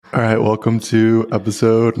All right, welcome to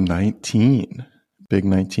episode 19, big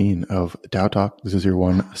 19 of DAO Talk. This is your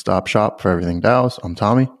one-stop shop for everything DAOs. I'm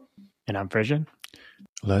Tommy. And I'm Frisian.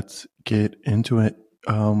 Let's get into it.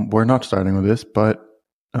 We're not starting with this, but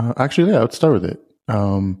actually, let's start with it.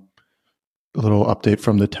 A little update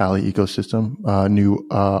from the Tally ecosystem. New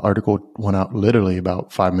article went out literally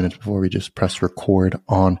about 5 minutes before we just pressed record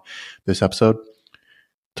on this episode.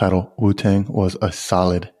 Title, Wu-Tang was a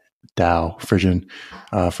solid DAO. Frisian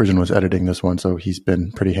was editing this one, so he's been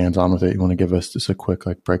pretty hands-on with it. You want to give us just a quick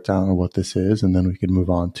breakdown of what this is, and then we can move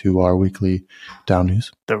on to our weekly DAO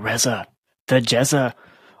news. The Reza, the Jezza,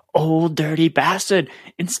 old dirty bastard,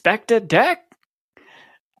 Inspector Deck.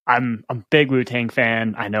 I'm a big Wu-Tang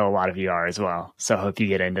fan. I know a lot of you are as well, so I hope you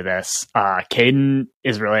get into this. Caden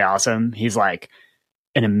is really awesome. He's like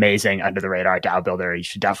an amazing under-the-radar DAO builder. You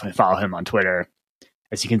should definitely follow him on Twitter.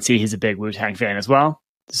 As you can see, he's a big Wu-Tang fan as well.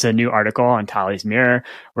 There's a new article on Tally's Mirror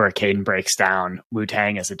where Caden breaks down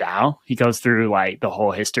Wu-Tang as a DAO. He goes through like the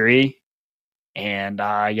whole history, and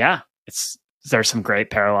there's some great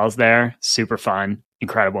parallels there. Super fun,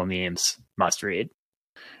 incredible memes, must read.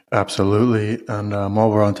 Absolutely. And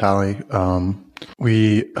while we're on Tally,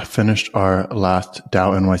 we finished our last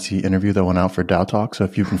DAO NYC interview that went out for DAO Talk. So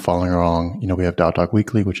if you've been following along, we have DAO Talk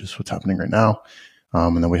Weekly, which is what's happening right now.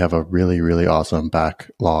 And then we have a really, really awesome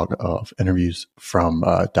backlog of interviews from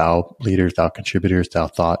DAO leaders, DAO contributors, DAO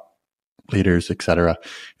thought leaders, etc.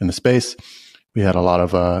 in the space. We had a lot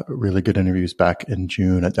of really good interviews back in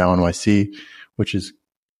June at DAO NYC, which is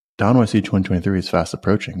DAO NYC 2023 is fast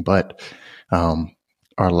approaching. But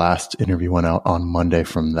our last interview went out on Monday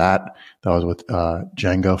from that. That was with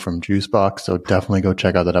Django from Juicebox. So definitely go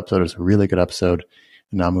check out that episode. It's a really good episode.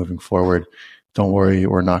 And now moving forward, don't worry,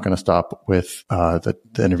 we're not going to stop with the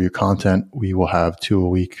interview content. We will have 2 a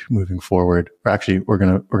week moving forward. Or actually, we're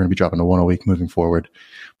gonna be dropping to 1 a week moving forward.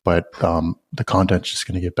 But the content's just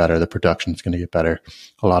going to get better. The production's going to get better.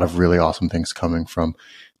 A lot of really awesome things coming from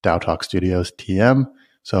DAO Talk Studios TM.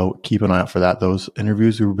 So keep an eye out for that. Those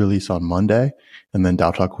interviews will release on Monday, and then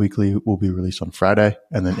DAO Talk Weekly will be released on Friday.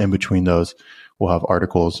 And then in between those, we'll have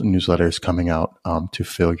articles and newsletters coming out to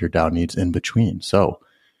fill your DAO needs in between. So,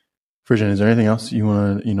 Frisian, is there anything else you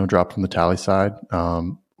want to drop from the Tally side?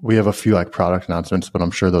 We have a few product announcements, but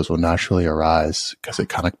I'm sure those will naturally arise because it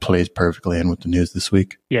kind of plays perfectly in with the news this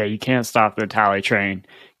week. Yeah, you can't stop the Tally train.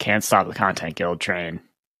 Can't stop the Content Guild train.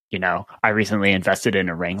 I recently invested in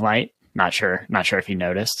a ring light. Not sure if you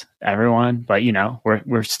noticed, everyone, but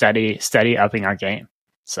we're steady upping our game.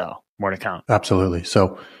 So more to come. Absolutely.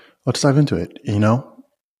 So let's dive into it.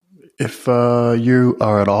 If you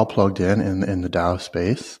are at all plugged in the DAO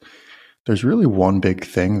space, there's really one big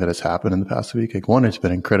thing that has happened in the past week. One, it's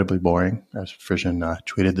been incredibly boring, as Frisian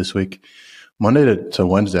tweeted this week. Monday to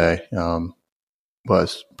Wednesday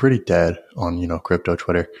was pretty dead on crypto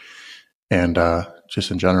Twitter and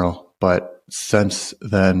just in general. But since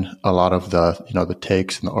then, a lot of the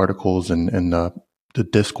takes and the articles and the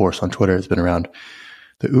discourse on Twitter has been around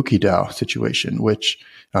the Uki DAO situation, which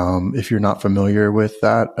if you're not familiar with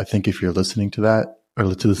that, I think if you're listening to that or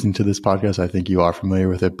listening to this podcast, I think you are familiar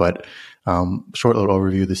with it. But short little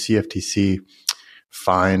overview, the CFTC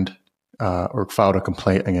filed a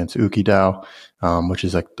complaint against Uki DAO, which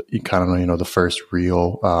is the first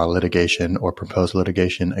real litigation or proposed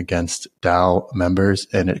litigation against DAO members.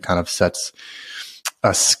 And it kind of sets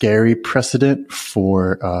a scary precedent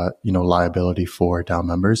for, liability for DAO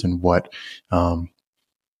members and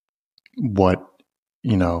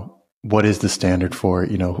what is the standard for,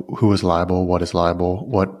 who is liable, what is liable,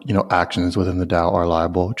 what, actions within the DAO are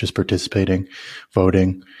liable, just participating,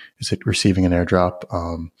 voting, is it receiving an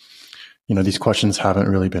airdrop? These questions haven't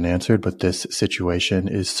really been answered, but this situation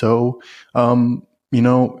is so,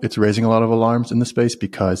 it's raising a lot of alarms in the space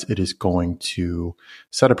because it is going to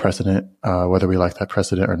set a precedent, whether we like that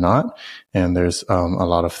precedent or not. And there's a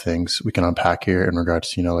lot of things we can unpack here in regards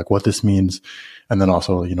to, what this means. And then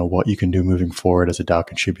also, what you can do moving forward as a DAO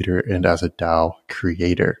contributor and as a DAO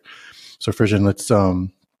creator. So Frisian, let's, I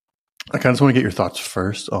kind of just want to get your thoughts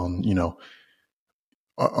first on,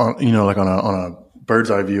 on a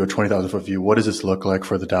bird's eye view, a 20,000 foot view. What does this look like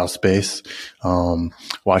for the DAO space?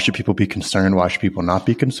 Why should people be concerned? Why should people not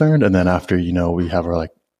be concerned? And then after, we have our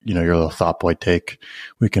your little thought boy take,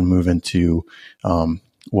 we can move into,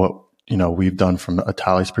 what, we've done from a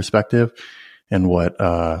Tally's perspective and what,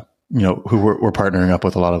 who we're partnering up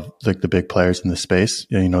with a lot of the big players in this space,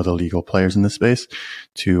 the legal players in this space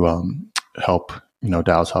to, help,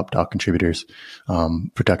 DAOs help DAO contributors,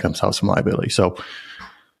 protect themselves from liability. So,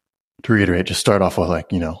 to reiterate, just start off with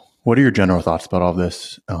what are your general thoughts about all of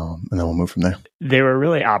this? And then we'll move from there. They were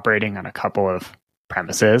really operating on a couple of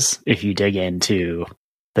premises if you dig into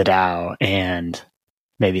the DAO and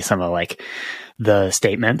maybe some of like the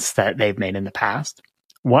statements that they've made in the past.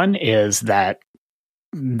 One is that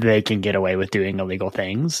they can get away with doing illegal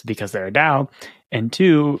things because they're a DAO, and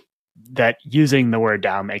two, that using the word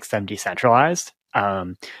DAO makes them decentralized,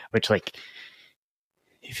 which, like,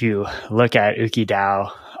 if you look at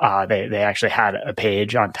UkiDAO, they actually had a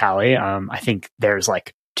page on Tally. I think there's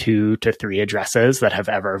like 2 to 3 addresses that have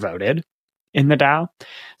ever voted in the DAO.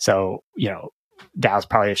 So, DAO is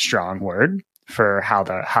probably a strong word for how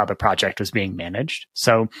the project was being managed.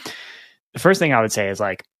 So the first thing I would say is,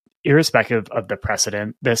 like, irrespective of the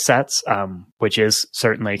precedent this sets, which is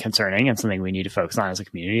certainly concerning and something we need to focus on as a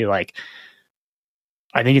community, like,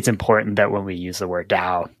 I think it's important that when we use the word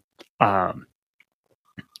DAO,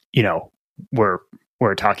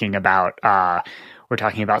 we're talking about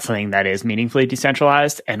something that is meaningfully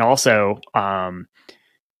decentralized, and also that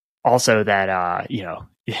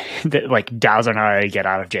that, like, DAOs are not a get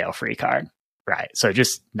out of jail free card, right? So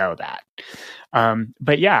just know that.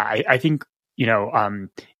 But yeah, I think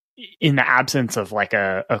in the absence of like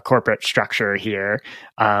a corporate structure here,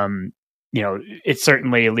 it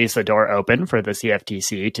certainly leaves the door open for the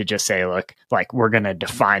CFTC to just say, look, like, we're going to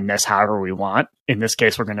define this however we want. In this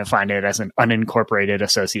case, we're going to define it as an unincorporated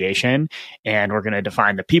association, and we're going to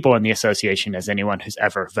define the people in the association as anyone who's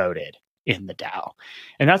ever voted in the DAO.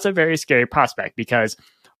 And that's a very scary prospect, because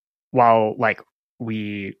while, like,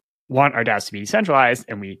 we want our DAOs to be decentralized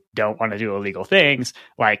and we don't want to do illegal things,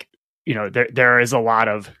 like, there is a lot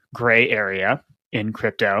of gray area in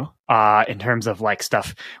crypto in terms of, like,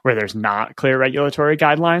 stuff where there's not clear regulatory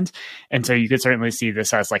guidelines. And so you could certainly see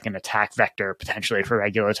this as like an attack vector potentially for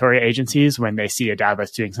regulatory agencies when they see a DAO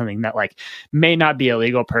that's doing something that, like, may not be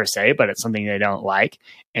illegal per se, but it's something they don't like.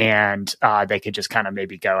 And they could just kind of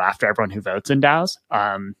maybe go after everyone who votes in DAOs.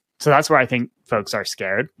 So that's where I think folks are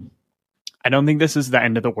scared. I don't think this is the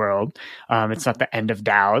end of the world. It's not the end of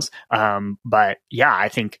DAOs. But yeah, I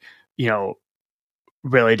think,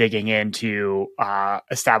 really digging into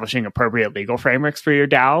establishing appropriate legal frameworks for your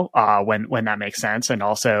DAO when that makes sense, and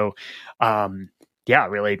also,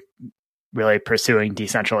 really pursuing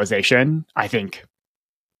decentralization. I think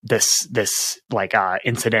this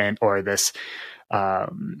incident or this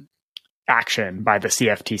action by the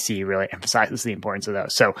CFTC really emphasizes the importance of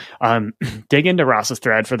those. So dig into Ross's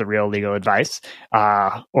thread for the real legal advice,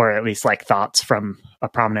 or at least, like, thoughts from a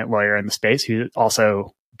prominent lawyer in the space who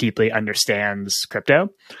also deeply understands crypto.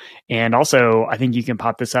 And also, I think you can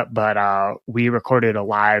pop this up, but we recorded a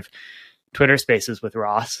live Twitter Spaces with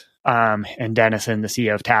Ross and Dennison, the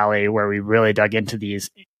CEO of Tally, where we really dug into these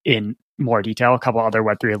in more detail. A couple other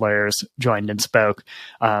Web3 lawyers joined and spoke.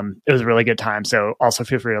 It was a really good time. So also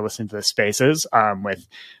feel free to listen to the Spaces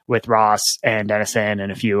with Ross and Dennison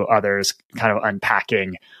and a few others, kind of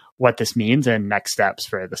unpacking what this means and next steps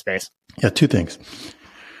for the space. Yeah, 2 things.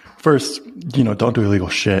 First, don't do illegal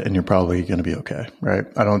shit and you're probably going to be okay, right?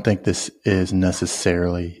 I don't think this is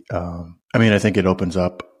necessarily, I think it opens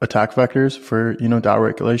up attack vectors for, DAO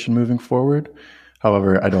regulation moving forward.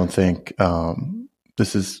 However, I don't think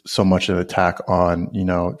this is so much an attack on,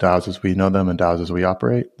 DAOs as we know them and DAOs as we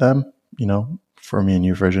operate them, for me and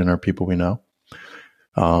you, Virgin, or people we know.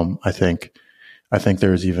 I think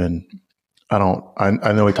there's even, I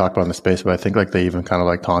know we talked about in the space, but I think, like, they even kind of,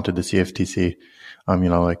 like, taunted the CFTC,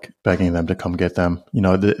 like, begging them to come get them.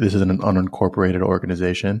 This is an unincorporated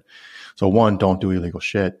organization. So 1, don't do illegal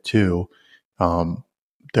shit. 2,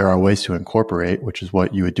 there are ways to incorporate, which is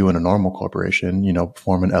what you would do in a normal corporation,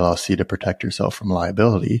 form an LLC to protect yourself from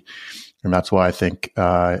liability. And that's why I think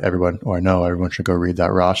everyone should go read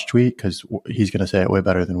that Ross tweet, because he's going to say it way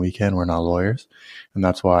better than we can. We're not lawyers. And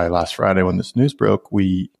that's why last Friday when this news broke,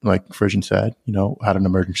 we, like Frisian said, had an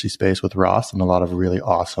emergency space with Ross and a lot of really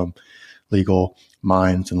awesome legal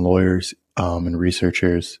minds and lawyers and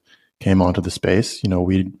researchers came onto the space.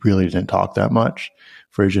 We really didn't talk that much.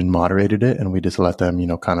 Frisian moderated it, and we just let them,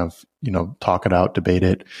 talk it out, debate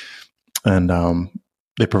it. And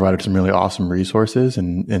they provided some really awesome resources.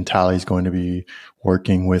 And Tally's going to be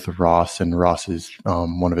working with Ross, and Ross's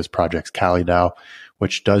one of his projects, Cali DAO,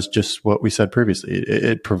 which does just what we said previously.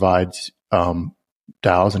 It provides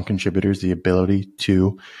DAOs and contributors the ability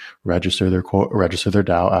to register their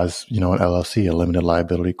DAO as, an LLC, a limited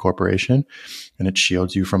liability corporation, and it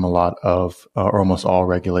shields you from a lot of or almost all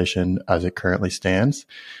regulation as it currently stands.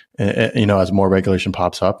 As more regulation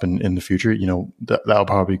pops up in the future, that'll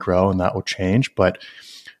probably grow and that will change. But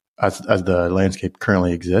as the landscape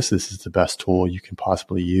currently exists, this is the best tool you can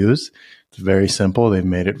possibly use. It's very simple. They've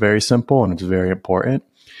made it very simple, and it's very important.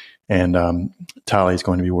 And Tally is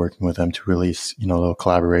going to be working with them to release, a little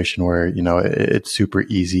collaboration where, it's super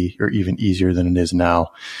easy, or even easier than it is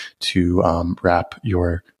now, to wrap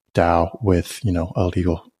your DAO with, a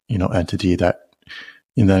legal, entity that,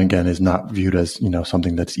 and then again, is not viewed as,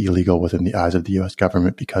 something that's illegal within the eyes of the US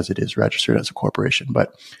government because it is registered as a corporation.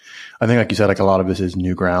 But I think, like you said, like a lot of this is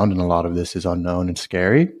new ground and a lot of this is unknown and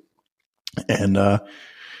scary. And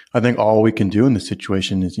I think all we can do in this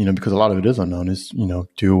situation is, because a lot of it is unknown, is,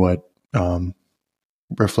 do what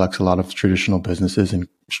reflects a lot of traditional businesses and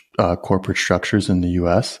corporate structures in the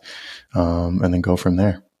US, and then go from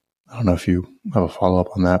there. I don't know if you have a follow-up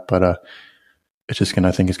on that, but it's just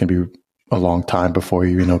I think it's going to be a long time before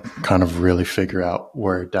you, kind of really figure out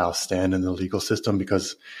where DAOs stand in the legal system,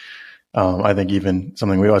 because I think even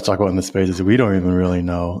something we always talk about in this space is we don't even really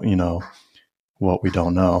know, what we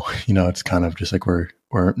don't know. It's kind of just like we're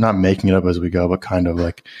not making it up as we go, but kind of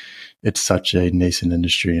like it's such a nascent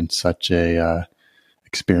industry and such a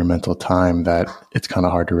experimental time that it's kind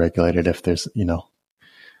of hard to regulate it if there's,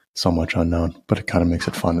 so much unknown, but it kind of makes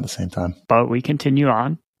it fun at the same time. But we continue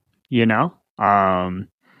on, we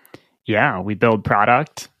build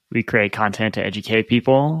product, we create content to educate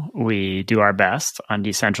people, we do our best on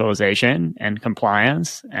decentralization and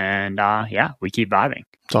compliance, and we keep vibing.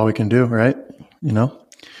 It's all we can do, right?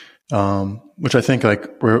 Which I think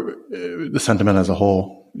like the sentiment as a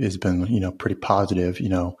whole has been, pretty positive.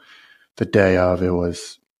 The day of, it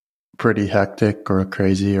was pretty hectic or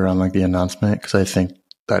crazy around like the announcement, because I think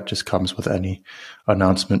that just comes with any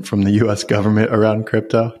announcement from the US government around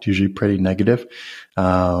crypto. It's usually pretty negative.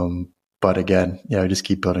 But again, just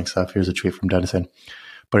keep building stuff. Here's a tweet from Denison,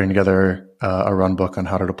 putting together a run book on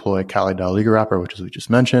how to deploy Kali DAO Liga Wrapper, which is we just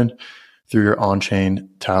mentioned, through your on-chain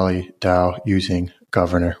Tally DAO using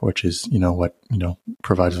Governor, which is, what,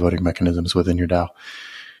 provides voting mechanisms within your DAO.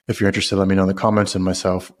 If you're interested, let me know in the comments, and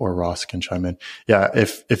myself or Ross can chime in. Yeah,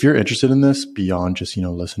 if you're interested in this beyond just,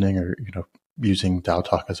 listening or, using DAO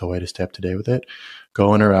Talk as a way to stay up to date with it,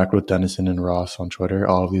 go interact with Denison and Ross on Twitter.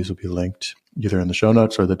 All of these will be linked either in the show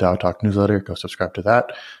notes or the DAO Talk newsletter. Go subscribe to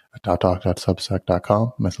that at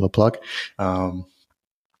daotalk.substack.com. Nice little plug.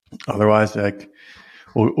 Otherwise,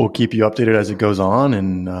 we'll keep you updated as it goes on.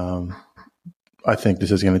 And I think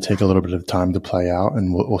this is going to take a little bit of time to play out,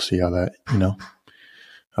 and we'll see how that,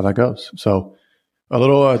 how that goes. So a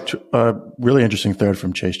little really interesting thread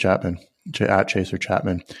from Chase Chapman, at Chaser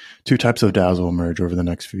Chapman. 2 types of DAOs will emerge over the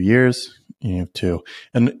next few years. Two.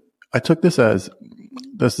 And I took this as,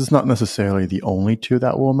 this is not necessarily the only 2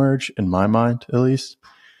 that will emerge, in my mind at least,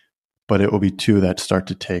 but it will be 2 that start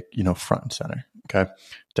to take, front and center. Okay.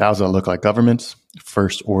 DAOs that look like governments,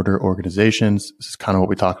 first order organizations. This is kind of what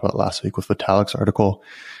we talked about last week with Vitalik's article,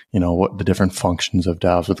 what the different functions of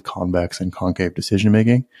DAOs with convex and concave decision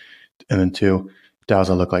making. And then 2, DAOs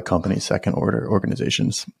that look like companies, second order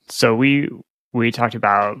organizations. So we talked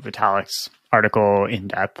about Vitalik's article in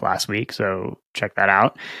depth last week, so check that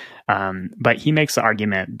out. But he makes the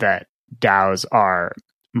argument that DAOs are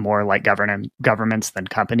more like governments than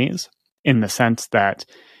companies, in the sense that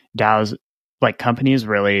DAOs, like companies,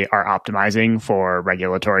 really are optimizing for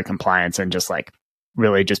regulatory compliance and just like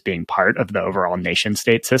really just being part of the overall nation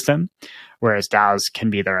state system, whereas DAOs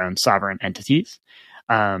can be their own sovereign entities.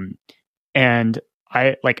 And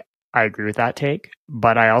I agree with that take,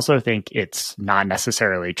 but I also think it's not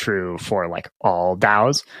necessarily true for like all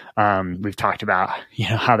DAOs. We've talked about,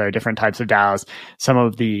 how there are different types of DAOs. Some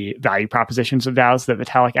of the value propositions of DAOs that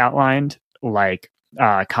Vitalik outlined, like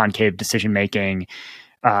concave decision-making,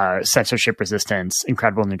 censorship resistance,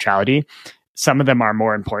 incredible neutrality, some of them are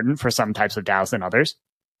more important for some types of DAOs than others.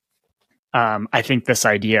 I think this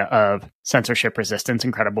idea of censorship resistance,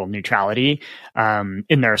 incredible neutrality,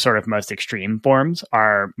 in their sort of most extreme forms,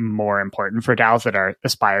 are more important for DAOs that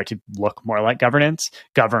aspire to look more like governments,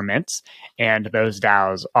 and those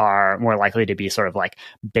DAOs are more likely to be sort of like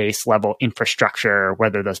base level infrastructure,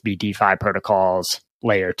 whether those be DeFi protocols,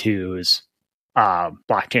 layer 2s,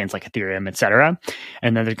 blockchains like Ethereum, etc.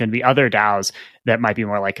 And then there's going to be other DAOs that might be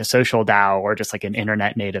more like a social DAO or just like an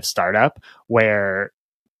internet native startup, where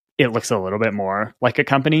it looks a little bit more like a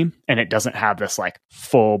company and it doesn't have this like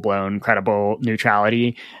full blown credible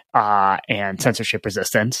neutrality and censorship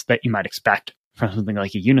resistance that you might expect from something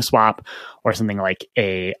like a Uniswap or something like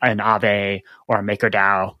an Aave or a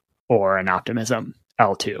MakerDAO or an Optimism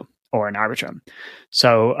L2 or an Arbitrum.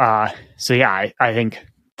 So yeah, I think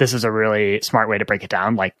this is a really smart way to break it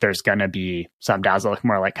down. Like there's going to be some DAOs that look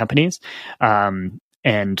more like companies,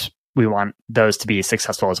 and we want those to be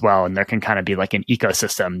successful as well. And there can kind of be like an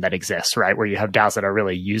ecosystem that exists, right? Where you have DAOs that are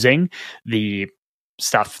really using the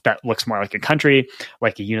stuff that looks more like a country,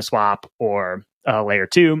 like a Uniswap or layer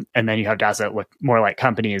 2, and then you have DAOs that look more like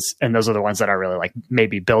companies, and those are the ones that are really like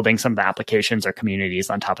maybe building some of the applications or communities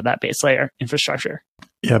on top of that base layer infrastructure.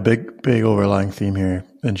 Yeah, big overlying theme here,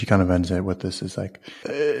 and she kind of ends it with this, is like,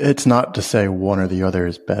 it's not to say one or the other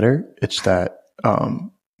is better. It's that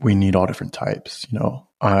we need all different types.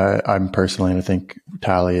 I'm personally, and I think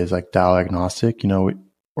Tally is like DAO agnostic.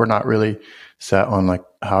 We're not really set on like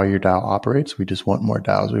how your DAO operates. We just want more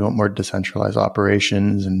DAOs. We want more decentralized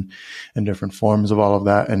operations and different forms of all of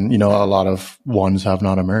that. And, a lot of ones have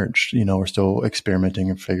not emerged. We're still experimenting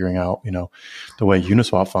and figuring out, the way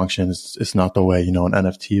Uniswap functions is not the way, an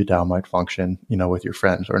NFT DAO might function, with your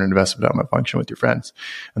friends, or an investment DAO might function with your friends.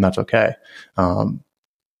 And that's okay.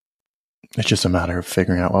 It's just a matter of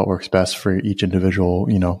figuring out what works best for each individual,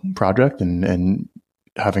 project, and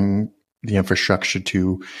having the infrastructure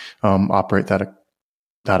to operate that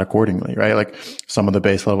accordingly, right? Like, some of the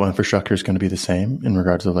base level infrastructure is going to be the same in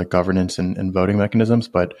regards of like governance and voting mechanisms,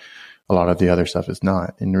 but a lot of the other stuff is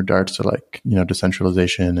not, in regards to like,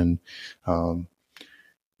 decentralization and,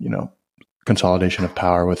 consolidation of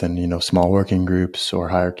power within, small working groups or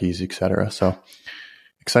hierarchies, et cetera. So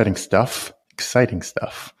exciting stuff.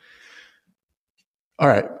 All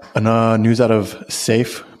right. And news out of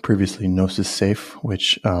Safe, previously Gnosis Safe,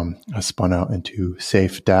 which has spun out into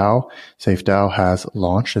Safe DAO. Safe DAO has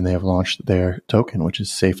launched, and they have launched their token, which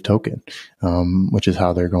is Safe Token, which is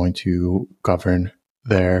how they're going to govern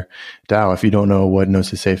their DAO. If you don't know what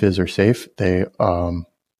Gnosis Safe is, or Safe, they are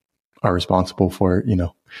responsible for,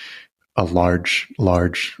 a large,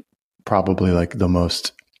 probably like the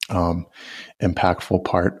most impactful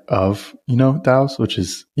part of, DAOs, which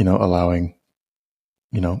is, allowing,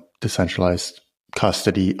 decentralized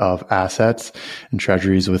custody of assets and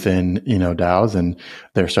treasuries within, DAOs, and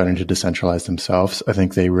they're starting to decentralize themselves. I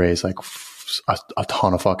think they raised like a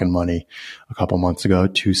ton of fucking money a couple months ago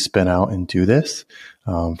to spin out and do this.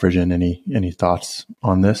 Virgin, any thoughts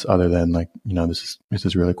on this, other than like, this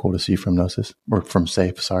is really cool to see from Gnosis, or from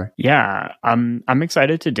Safe, sorry. Yeah, I'm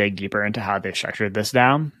excited to dig deeper into how they've structured this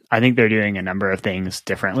DAO. I think they're doing a number of things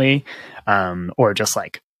differently, or just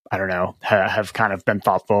like, I don't know, have kind of been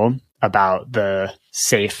thoughtful about the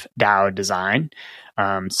Safe DAO design.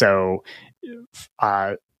 So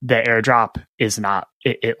the airdrop is not,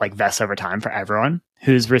 it like vests over time for everyone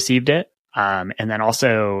who's received it. And then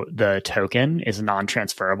also the token is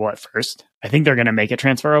non-transferable at first. I think they're going to make it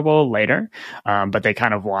transferable later, but they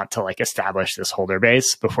kind of want to like establish this holder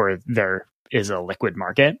base before there is a liquid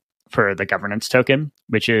market for the governance token,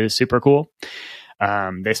 which is super cool.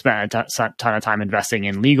 They spent a ton of time investing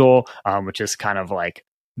in legal, which is kind of like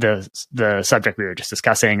the subject we were just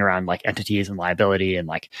discussing around like entities and liability, and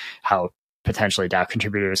like how potentially DAO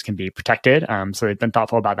contributors can be protected. So they've been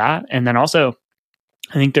thoughtful about that. And then also,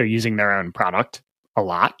 I think they're using their own product a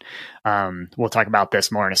lot. We'll talk about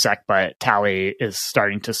this more in a sec, but Tally is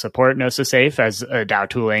starting to support Gnosis Safe as a DAO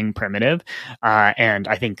tooling primitive. And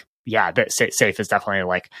I think, yeah, that Safe is definitely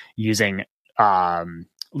like using,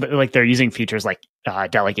 like they're using features like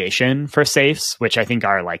delegation for safes, which I think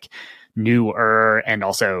are like newer and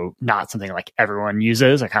also not something like everyone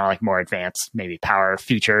uses, are kind of like more advanced, maybe power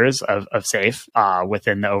features of Safe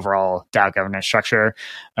within the overall DAO governance structure.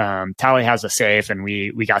 Tally has a Safe, and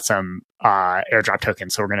we got some airdrop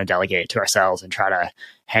tokens, so we're going to delegate to ourselves and try to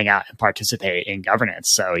hang out and participate in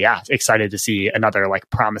governance. So yeah, excited to see another like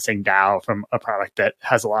promising DAO from a product that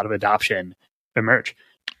has a lot of adoption emerge.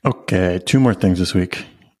 Okay, 2 more things this week.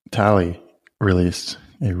 Tally released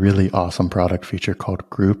a really awesome product feature called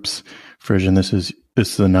Groups. Virgin, this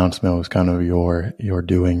announcement was kind of your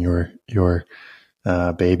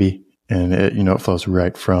baby, and it it flows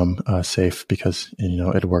right from Safe, because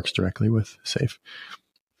it works directly with Safe.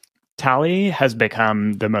 Tally has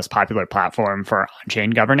become the most popular platform for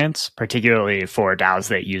on-chain governance, particularly for DAOs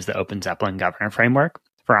that use the Open Zeppelin governor framework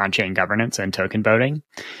for on-chain governance and token voting.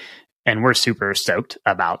 And we're super stoked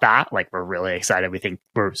about that. Like, we're really excited. We think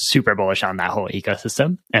we're super bullish on that whole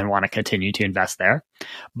ecosystem and want to continue to invest there.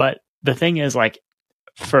 But the thing is, like,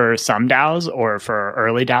 for some DAOs, or for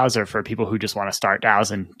early DAOs, or for people who just want to start DAOs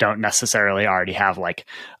and don't necessarily already have like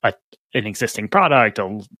an existing product,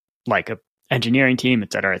 or like a engineering team,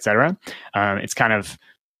 et cetera, it's kind of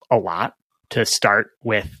a lot to start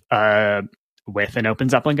with an Open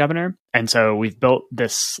Zeppelin governor. And so we've built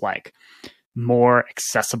this like more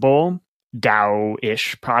accessible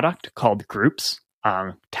DAO-ish product called Groups,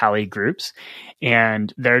 Tally Groups.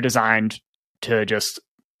 And they're designed to just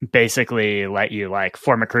basically let you like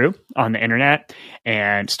form a crew on the internet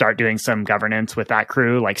and start doing some governance with that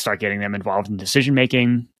crew, like start getting them involved in decision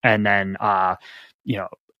making, and then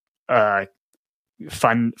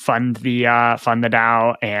fund the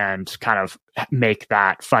DAO and kind of make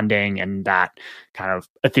that funding and that kind of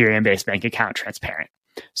Ethereum based bank account transparent.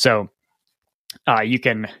 So you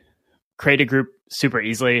can create a group super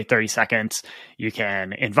easily, 30 seconds. You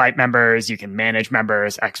can invite members, you can manage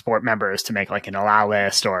members, export members to make like an allow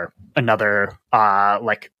list or another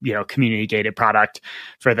community gated product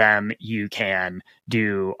for them. You can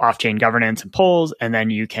do off-chain governance and polls, and then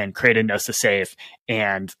you can create a Gnosis safe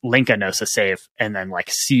and link a Gnosis safe, and then like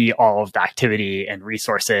see all of the activity and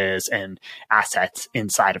resources and assets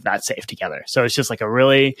inside of that safe together. So it's just like a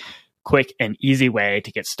really quick and easy way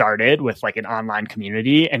to get started with like an online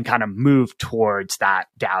community and kind of move towards that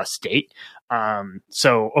DAO state.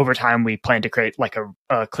 So over time, we plan to create like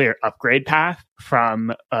a clear upgrade path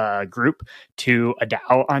from a group to a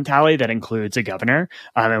DAO on Tally that includes a governor.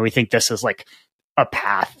 And we think this is like a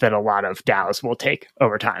path that a lot of DAOs will take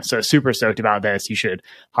over time. So super stoked about this. You should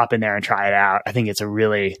hop in there and try it out. I think it's a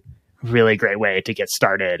really, really great way to get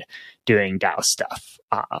started doing DAO stuff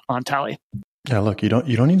on Tally. Yeah, look, you don't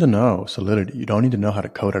need to know Solidity. You don't need to know how to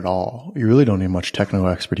code at all. You really don't need much technical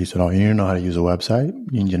expertise at all. You need to know how to use a website.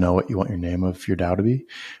 You need to know what you want your name of your DAO to be.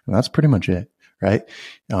 And that's pretty much it, right?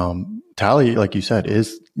 Tally, like you said,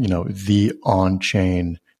 is, the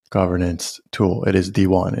on-chain governance tool. It is the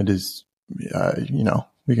one. It is, we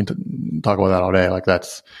can talk about that all day. Like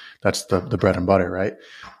that's the bread and butter, right?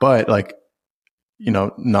 But like,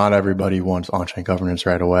 not everybody wants on-chain governance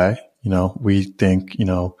right away. We think,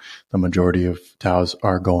 the majority of DAOs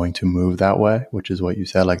are going to move that way, which is what you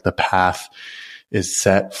said. Like the path is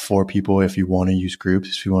set for people if you want to use groups,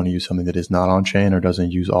 if you want to use something that is not on chain or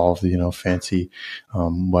doesn't use all of the, fancy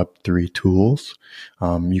Web3 tools.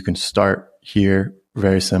 You can start here,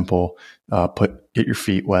 very simple, get your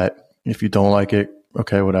feet wet. If you don't like it,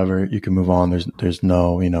 okay, whatever, you can move on. There's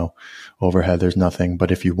no, overhead. There's nothing. But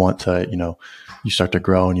if you want to, you start to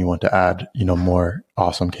grow and you want to add, more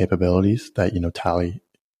awesome capabilities that, Tally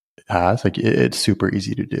has, like it's super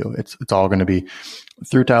easy to do. It's all going to be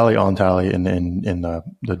through Tally, on Tally, and in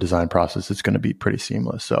the design process, it's going to be pretty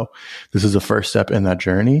seamless. So this is the first step in that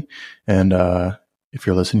journey. And, if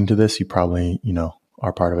you're listening to this, you probably,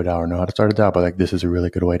 are part of a DAO or know how to start a DAO, but like this is a really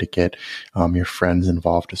good way to get your friends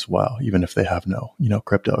involved as well, even if they have no,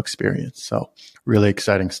 crypto experience. So really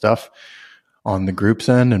exciting stuff on the group's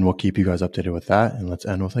end, and we'll keep you guys updated with that. And let's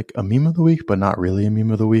end with like a meme of the week, but not really a meme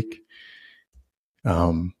of the week.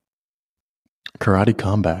 Karate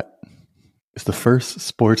Combat is the first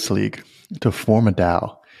sports league to form a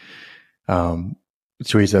DAO.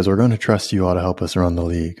 So he says, we're going to trust you all to help us run the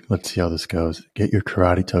league. Let's see how this goes. Get your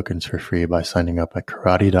karate tokens for free by signing up at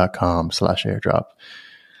karate.com/airdrop.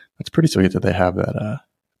 That's pretty sweet that they have that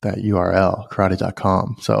URL,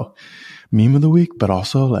 karate.com. So meme of the week, but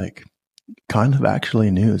also like kind of actually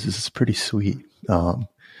news. This is pretty sweet. All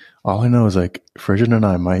I know is like Frisian and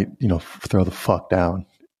I might, throw the fuck down.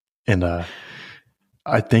 And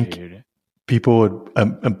I think people would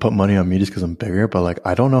put money on me just because I'm bigger, but like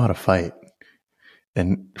I don't know how to fight.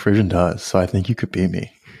 And Frisian does, so I think you could beat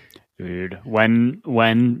me. Dude,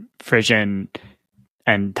 when Frisian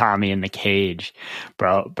and Tommy in the cage,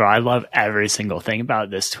 bro, I love every single thing about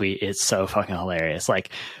this tweet. It's so fucking hilarious. Like,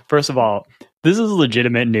 first of all, this is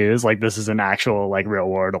legitimate news. Like, this is an actual, like, real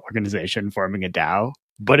world organization forming a DAO,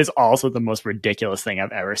 but it's also the most ridiculous thing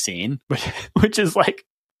I've ever seen, which is like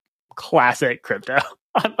classic crypto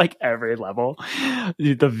on like every level.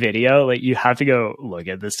 The video, like you have to go look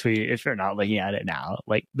at this tweet if you're not looking at it now.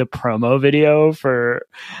 Like the promo video for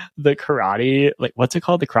the karate, like what's it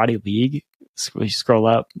called? The Karate League. You scroll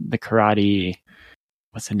up, the karate,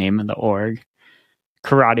 what's the name of the org?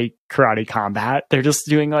 Karate Combat. They're just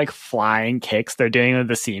doing like flying kicks. They're doing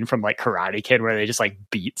the scene from like Karate Kid where they just like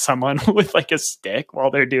beat someone with like a stick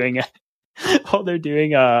while they're doing it.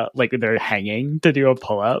 Like they're hanging to do a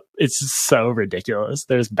pull-up. It's just so ridiculous.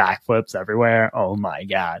 There's backflips everywhere. Oh my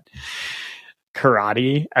god.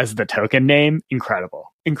 Karate as the token name,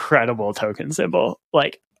 incredible token symbol.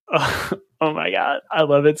 Like oh my god, I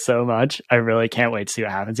love it so much. I really can't wait to see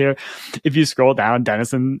what happens here. If you scroll down,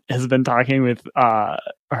 Dennison has been talking with or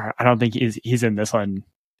I don't think he's in this one,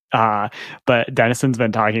 but Dennison's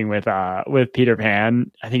been talking with Peter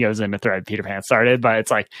Pan. I think it was in a thread Peter Pan started, but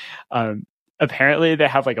it's like apparently they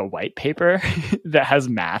have like a white paper that has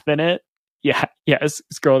math in it. Yeah.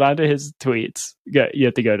 Scroll down to his tweets. You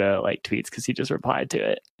have to go to like tweets because he just replied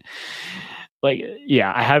to it. Like,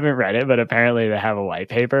 yeah, I haven't read it, but apparently they have a white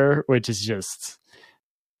paper, which is just,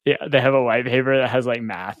 they have a white paper that has like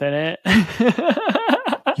math in it.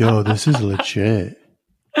 Yo, this is legit.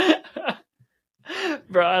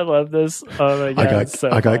 Bro, I love this. Oh my god,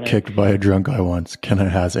 I got kicked by a drunk guy once. Can I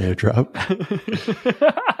has airdrop?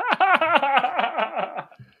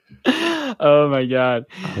 Oh my god!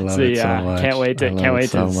 I love it so much. Can't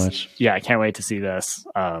wait much. Yeah, I can't wait to see this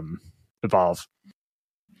evolve.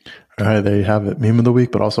 All right, there you have it. Meme of the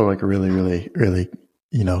week, but also like a really, really, really,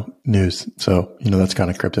 news. So, that's kind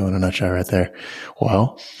of crypto in a nutshell right there.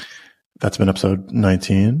 Well, that's been episode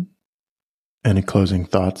 19. Any closing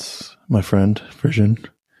thoughts, my friend, Frisian?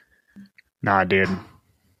 Nah, dude.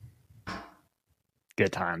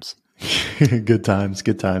 Good times. Good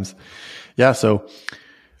times. Yeah. So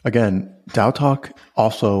again, DAO Talk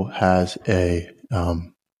also has a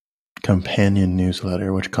companion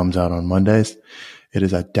newsletter, which comes out on Mondays. It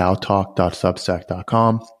is at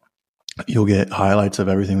DAOtalk.substack.com. You'll get highlights of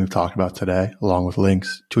everything we've talked about today, along with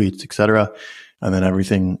links, tweets, etc. And then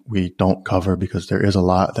everything we don't cover, because there is a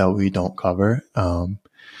lot that we don't cover.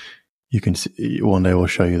 You can see, one day we'll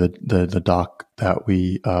show you the doc that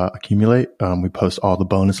we accumulate. We post all the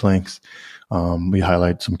bonus links. We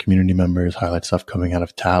highlight some community members, highlight stuff coming out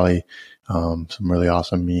of Tally, some really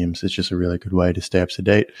awesome memes. It's just a really good way to stay up to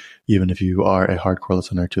date, even if you are a hardcore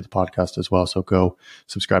listener to the podcast as well. So go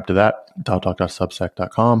subscribe to that,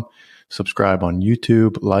 DAOtalk.substack.com. Subscribe on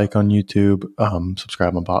YouTube, like on YouTube,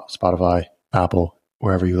 subscribe on Spotify, Apple,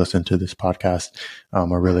 wherever you listen to this podcast.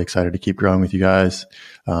 We're really excited to keep growing with you guys.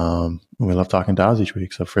 We love talking DAOs each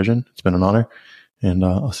week. So Frisian, it's been an honor, and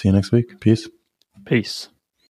I'll see you next week. Peace.